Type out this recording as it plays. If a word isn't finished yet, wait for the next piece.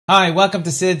Hi, welcome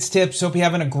to Sid's Tips. Hope you're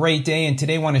having a great day, and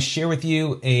today I want to share with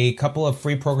you a couple of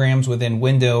free programs within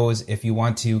Windows if you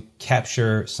want to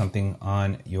capture something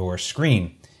on your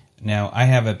screen. Now, I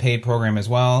have a paid program as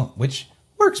well, which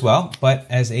works well, but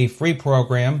as a free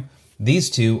program, these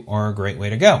two are a great way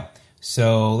to go.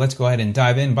 So let's go ahead and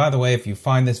dive in. By the way, if you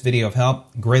find this video of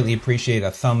help, greatly appreciate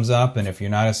a thumbs up, and if you're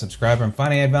not a subscriber and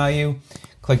find I add value,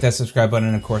 click that subscribe button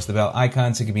and, of course, the bell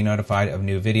icon so you can be notified of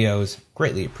new videos.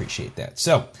 Greatly appreciate that.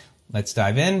 So let's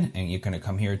dive in, and you're going to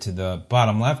come here to the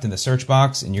bottom left in the search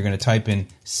box, and you're going to type in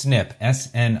Snip,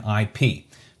 S-N-I-P.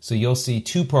 So you'll see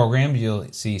two programs.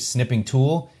 You'll see Snipping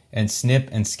Tool and Snip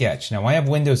and Sketch. Now, I have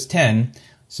Windows 10,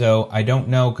 so I don't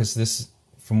know because this,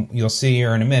 you'll see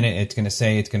here in a minute, it's going to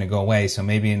say it's going to go away. So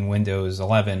maybe in Windows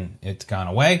 11 it's gone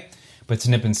away, but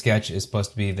Snip and Sketch is supposed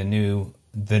to be the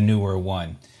newer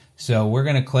one. So we're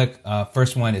going to click,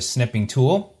 first one is Snipping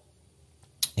Tool.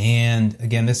 And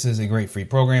again, this is a great free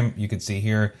program. You can see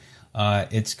here,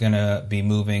 it's going to be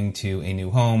moving to a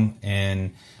new home,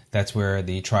 and that's where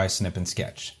the try Snip and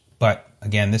Sketch. But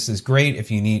again, this is great if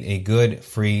you need a good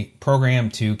free program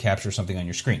to capture something on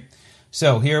your screen.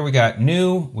 So here we got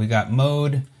new, we got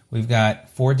mode, we've got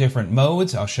 4 different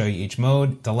modes. I'll show you each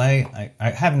mode. Delay, I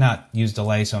have not used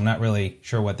delay, so I'm not really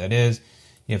sure what that is.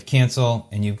 You have cancel,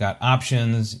 and you've got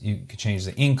options. You can change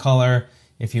the ink color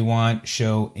if you want,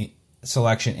 show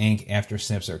selection ink after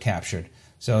snips are captured.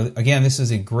 So again, this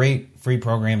is a great free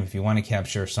program if you want to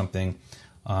capture something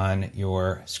on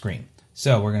your screen.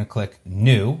 So we're going to click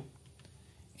new,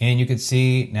 and you can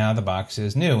see now the box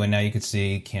is new, and now you can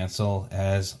see cancel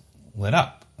as lit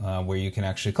up, where you can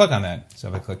actually click on that. So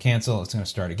if I click cancel, it's going to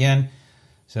start again.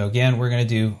 So again, we're going to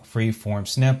do free form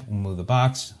snip. We'll move the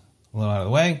box a little out of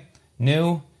the way.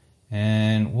 New,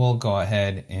 and we'll go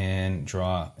ahead and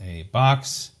draw a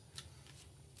box.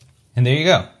 And there you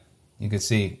go. You can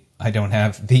see I don't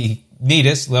have the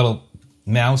neatest little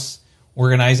mouse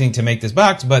organizing to make this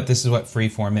box, but this is what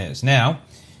freeform is. Now,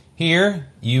 here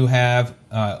you have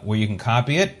where you can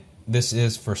copy it. This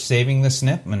is for saving the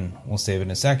snip, and we'll save it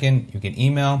in a second. You can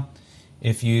email.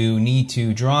 If you need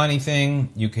to draw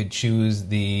anything, you could choose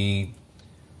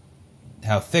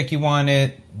how thick you want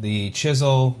it, the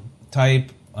chisel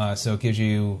type, so it gives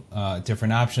you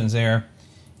different options there,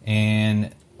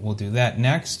 and we'll do that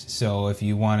next. So if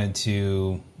you wanted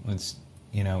to, let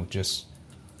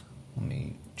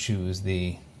me choose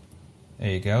there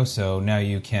you go. So now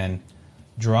you can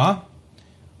draw.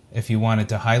 If you wanted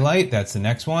to highlight, that's the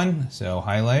next one. So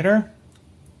highlighter.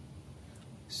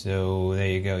 So there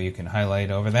you go. You can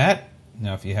highlight over that.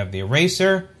 Now if you have the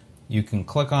eraser, you can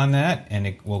click on that and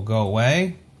it will go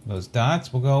away. Those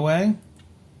dots will go away.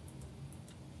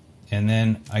 And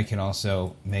then I can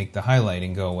also make the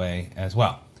highlighting go away as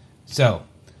well. So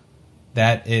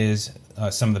that is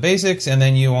some of the basics, and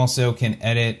then you also can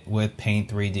edit with Paint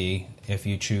 3D if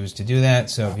you choose to do that.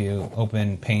 So if you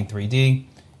open Paint 3D,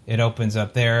 it opens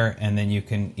up there, and then you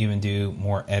can even do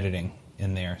more editing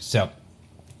in there. So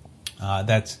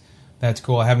that's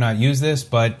cool. I have not used this,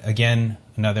 but again,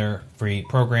 another free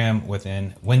program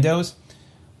within Windows.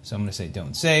 So I'm going to say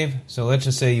don't save. So let's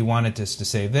just say you wanted us to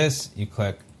save this. You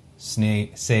click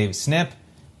Save Snip,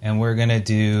 and we're going to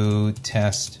do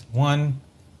test 1,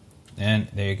 and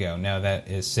there you go. Now that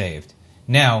is saved.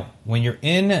 Now, when you're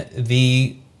in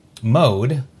the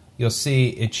mode, you'll see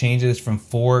it changes from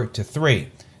 4 to 3.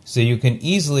 So you can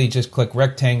easily just click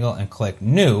rectangle and click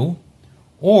new,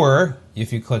 or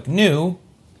if you click new,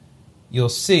 you'll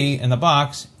see in the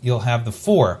box, you'll have the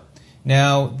 4.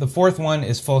 Now, the 4th one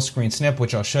is full screen snip,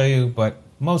 which I'll show you, but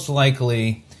most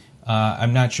likely,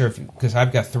 I'm not sure because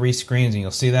I've got 3 screens and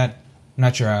you'll see that. I'm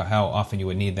not sure how often you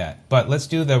would need that. But let's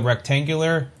do the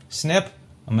rectangular snip.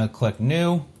 I'm going to click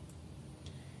new.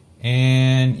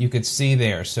 And you could see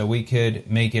there. So we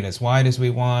could make it as wide as we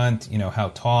want, how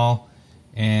tall.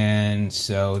 And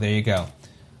so there you go.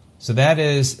 So that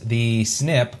is the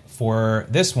snip for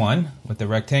this one with the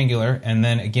rectangular. And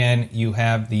then again, you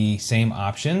have the same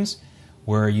options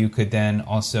where you could then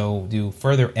also do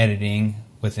further editing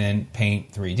within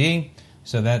Paint 3D.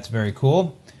 So that's very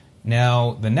cool.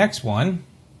 Now the next one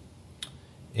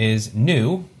is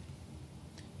new,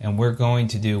 and we're going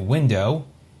to do window,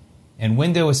 and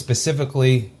window is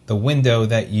specifically the window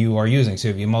that you are using. So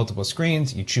if you have multiple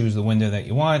screens, you choose the window that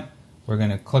you want. We're going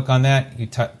to click on that. You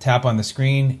tap on the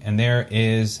screen, and there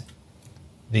is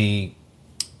the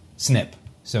snip.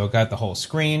 So it got the whole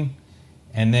screen,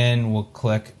 and then we'll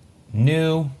click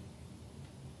new,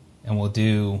 and we'll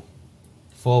do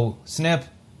full snip.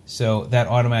 So that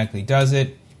automatically does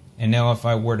it. And now if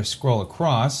I were to scroll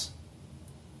across,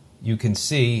 you can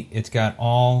see it's got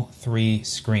all 3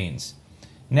 screens.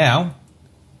 Now,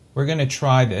 we're going to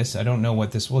try this. I don't know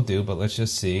what this will do, but let's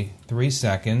just see. 3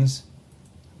 seconds.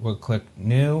 We'll click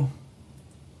new.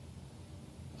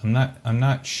 I'm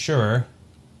not sure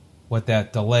what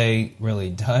that delay really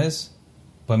does,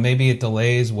 but maybe it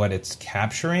delays what it's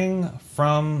capturing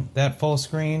from that full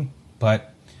screen.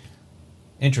 But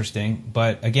interesting.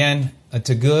 But again, it's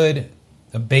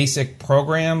a basic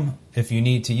program if you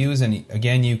need to use, and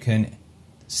again, you can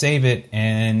save it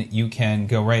and you can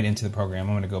go right into the program.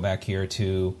 I'm going to go back here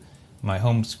to my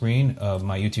home screen of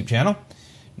my YouTube channel.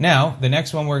 Now, the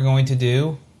next one we're going to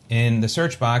do in the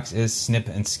search box is Snip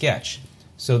and Sketch.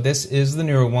 So this is the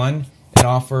newer one. It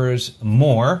offers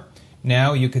more.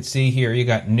 Now you could see here you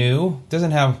got new.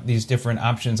 Doesn't have these different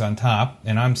options on top,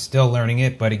 and I'm still learning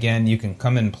it, but again, you can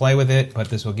come and play with it, but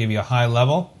this will give you a high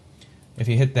level. If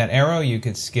you hit that arrow, you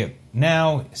could skip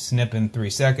now, snip in 3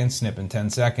 seconds, snip in 10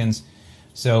 seconds.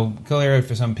 So clearly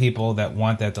for some people that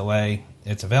want that delay,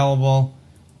 it's available.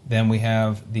 Then we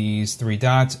have these 3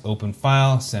 dots, open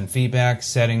file, send feedback,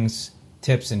 settings,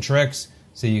 tips and tricks.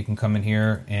 So you can come in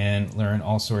here and learn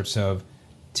all sorts of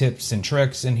tips and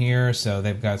tricks in here. So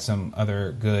they've got some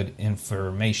other good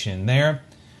information there.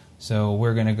 So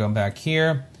we're going to go back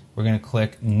here. We're going to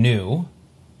click new.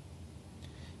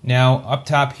 Now up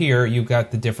top here, you've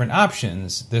got the different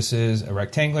options. This is a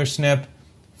rectangular snip,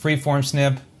 freeform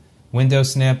snip, window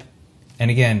snip, and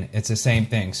again, it's the same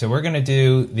thing. So we're going to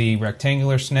do the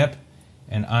rectangular snip,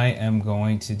 and I am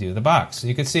going to do the box. So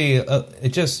you can see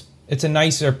it's a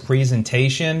nicer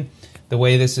presentation the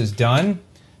way this is done.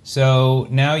 So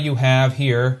now you have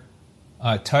here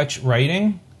touch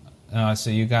writing. So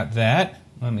you got that.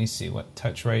 Let me see what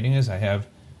touch writing is. I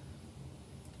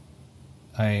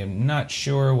am not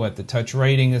sure what the touch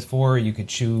writing is for. You could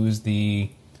choose the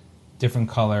different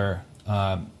color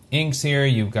inks here.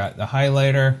 You've got the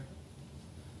highlighter,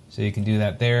 so you can do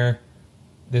that there.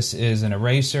 This is an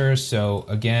eraser, so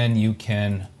again, you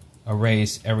can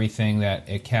erase everything that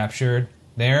it captured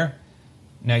there.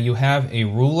 Now you have a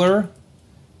ruler,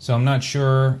 so I'm not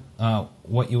sure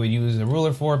what you would use a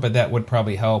ruler for, but that would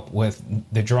probably help with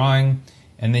the drawing.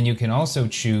 And then you can also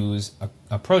choose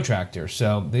a protractor.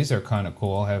 So these are kind of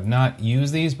cool. I have not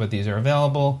used these, but these are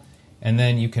available. And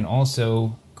then you can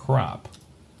also crop.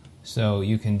 So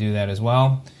you can do that as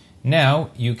well.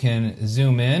 Now you can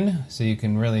zoom in, so you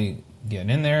can really get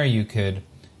in there. You could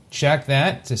check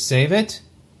that to save it,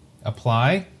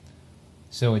 apply.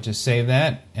 So it just save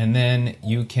that, and then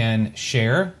you can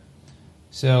share.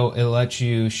 So it lets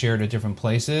you share to different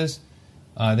places.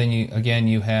 Then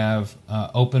you have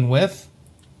open with.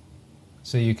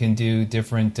 So you can do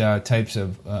different types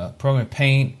of program,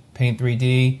 Paint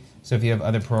 3D. So if you have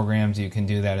other programs, you can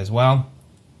do that as well.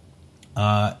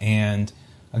 And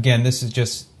again, this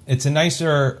is it's a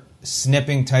nicer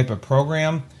snipping type of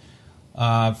program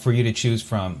for you to choose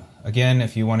from. Again,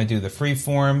 if you want to do the free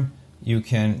form, you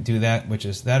can do that,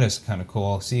 that is kind of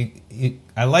cool. See,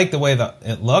 I like the way that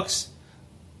it looks.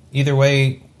 Either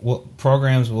way,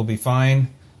 programs will be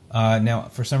fine. Now,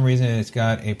 for some reason, it's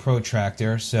got a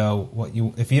protractor. So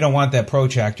if you don't want that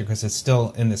protractor because it's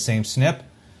still in the same snip,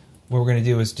 what we're going to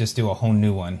do is just do a whole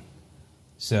new one.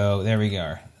 So there we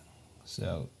go.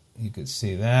 So you could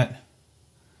see that.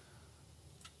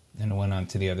 And it went on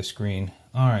to the other screen.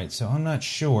 All right, so I'm not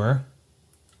sure.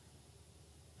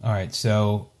 All right,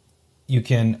 so you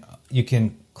can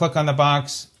click on the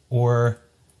box, or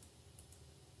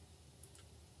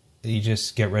you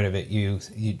just get rid of it. You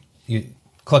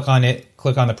click on it,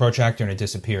 click on the protractor, and it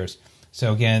disappears.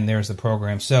 So again, there's the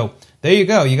program. So there you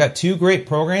go. You got 2 great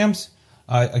programs.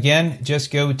 Again, just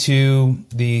go to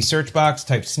the search box,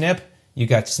 type snip. You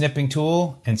got Snipping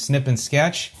Tool and Snip and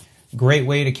Sketch. Great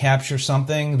way to capture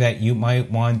something that you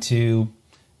might want to,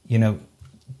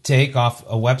 take off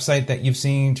a website that you've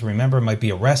seen to remember. It might be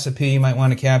a recipe you might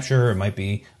want to capture. It might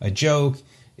be a joke.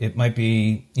 It might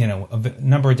be, a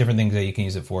number of different things that you can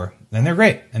use it for. And they're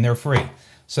great, and they're free.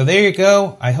 So there you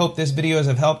go. I hope this video has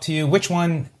helped to you. Which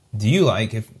one do you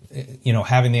like, if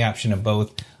having the option of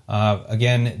both?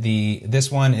 Again,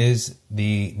 this one is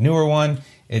the newer one.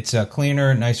 It's a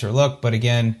cleaner, nicer look, but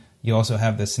again, you also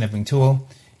have the snipping tool.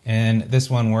 And this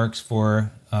one works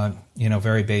for,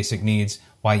 very basic needs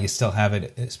while you still have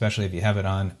it, especially if you have it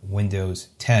on Windows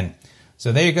 10.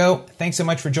 So there you go. Thanks so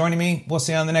much for joining me. We'll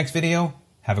see you on the next video.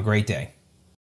 Have a great day.